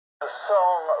The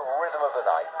song Rhythm of the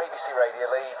Night, BBC Radio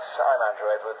Leeds. I'm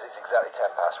Andrew Edwards. It's exactly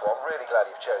 1:10. Really glad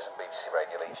you've chosen BBC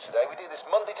Radio Leeds today. We do this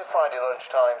Monday to Friday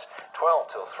lunchtimes, 12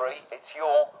 till 3. It's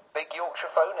your big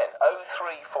Yorkshire phone in,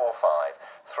 0345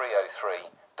 303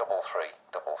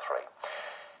 3333.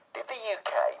 Did the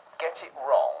UK get it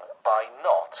wrong by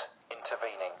not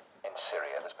intervening in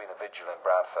Syria? There's been a vigil in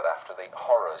Bradford after the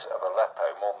horrors of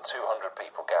Aleppo. More than 200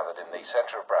 people gathered in the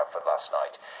centre of Bradford last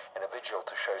night in a vigil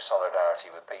to show solidarity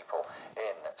with people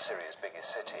in Syria's biggest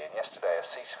city. And yesterday a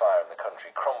ceasefire in the country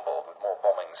crumbled with more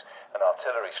bombings and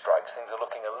artillery strikes. Things are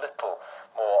looking a little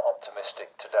more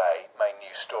optimistic today. Main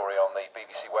news story on the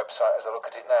BBC website as I look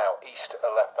at it now. East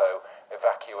Aleppo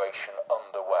evacuation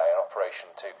underway. An operation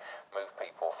to move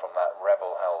people from that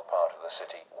rebel-held part of the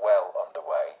city well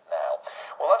underway now.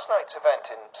 Well, last night's event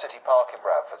in City Park in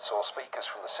Bradford saw speakers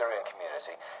from the Syrian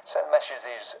community send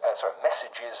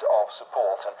messages of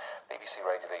support, and BBC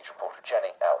Radio Leeds reporter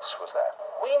Jenny Else was there.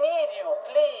 We need you,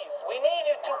 please. We need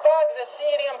you to back the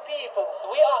Syrian people.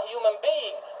 We are human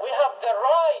beings. We have the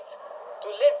right to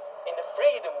live in a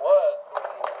freedom world.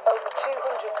 Over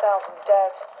 200,000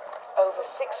 dead, over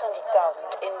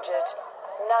 600,000 injured,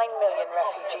 9 million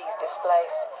refugees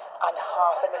displaced, and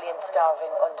 500,000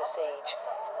 starving under siege.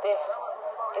 This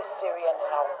is Syrian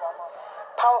hell.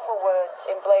 Powerful words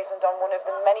emblazoned on one of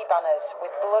the many banners with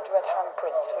blood-red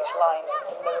handprints which lined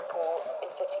the mirror pool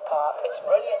in City Park. It's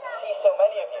brilliant to see so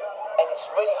many of you, and it's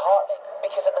really heartening,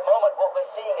 because at the moment what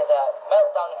we're seeing is a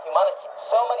meltdown in humanity.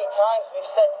 So many times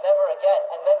we've said never again,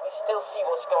 and then we still see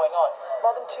what's going on.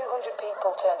 More than 200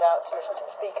 people turned out to listen to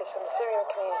the speakers from the Syrian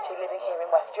community living here in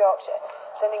West Yorkshire,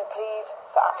 sending pleas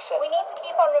for action. We need to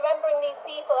keep on remembering these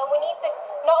people, and we need to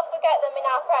not forget them in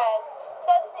our prayers. So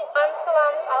I'm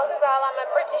Salam, Al-Ghazal. I'm a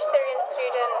British Syrian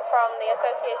student from the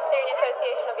Syrian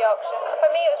Association of Yorkshire. For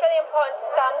me, it was really important to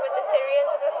stand with the Syrians.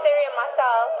 As a Syrian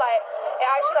myself, it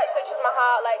actually touches my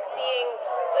heart, seeing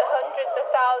the hundreds of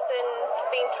thousands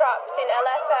being trapped in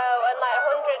Aleppo and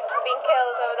 100 being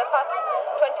killed over the past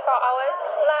 24 hours.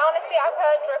 Honestly, I've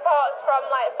heard reports from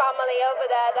family over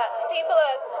there that people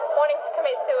are wanting to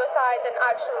commit suicide and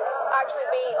actually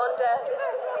be under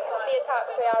the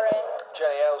attacks they are in.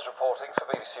 Jenny Else reporting for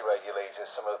BBC Radio Leeds is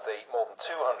some of the more than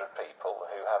 200 people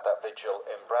who had that vigil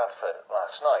in Bradford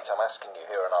last night. I'm asking you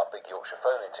here on our big Yorkshire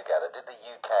phone-in together, did the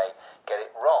UK get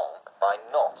it wrong by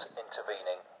not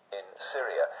intervening in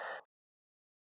Syria?